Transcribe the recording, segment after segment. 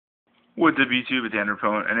What's up, YouTube? It's Andrew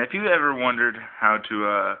Pone, and if you ever wondered how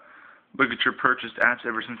to look at your purchased apps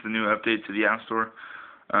ever since the new update to the App Store,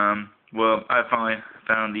 well, I finally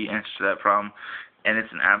found the answer to that problem, and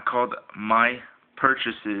it's an app called My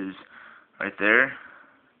Purchases. Right there,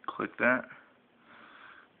 click that,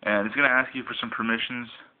 and it's going to ask you for some permissions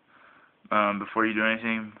before you do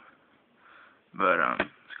anything. But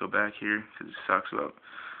let's go back here because it talks about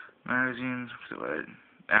magazines. So what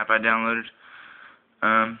app I downloaded.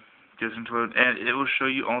 Goes into load, and it will show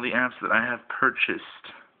you all the apps that I have purchased.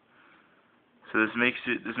 So this makes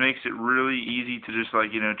it really easy to just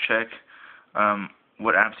check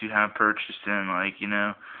what apps you have purchased, and you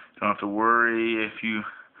don't have to worry if you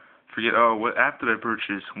forget, oh, what app did I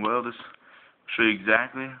purchase? Well, this will show you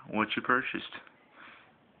exactly what you purchased.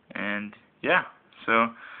 And yeah, so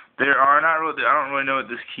there are not really, I don't really know what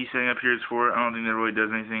this key setting up here is for. I don't think that really does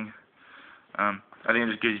anything. I think it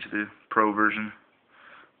just gives you to the Pro version,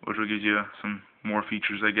 which will give you some more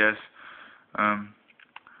features, I guess.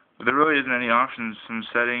 But there really isn't any options, some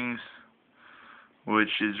settings, which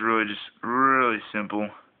is really just really simple.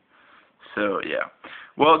 So yeah,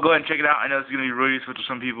 well, go ahead and check it out. I know this is going to be really useful to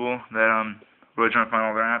some people that really trying to find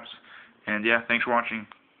all their apps. And yeah, thanks for watching.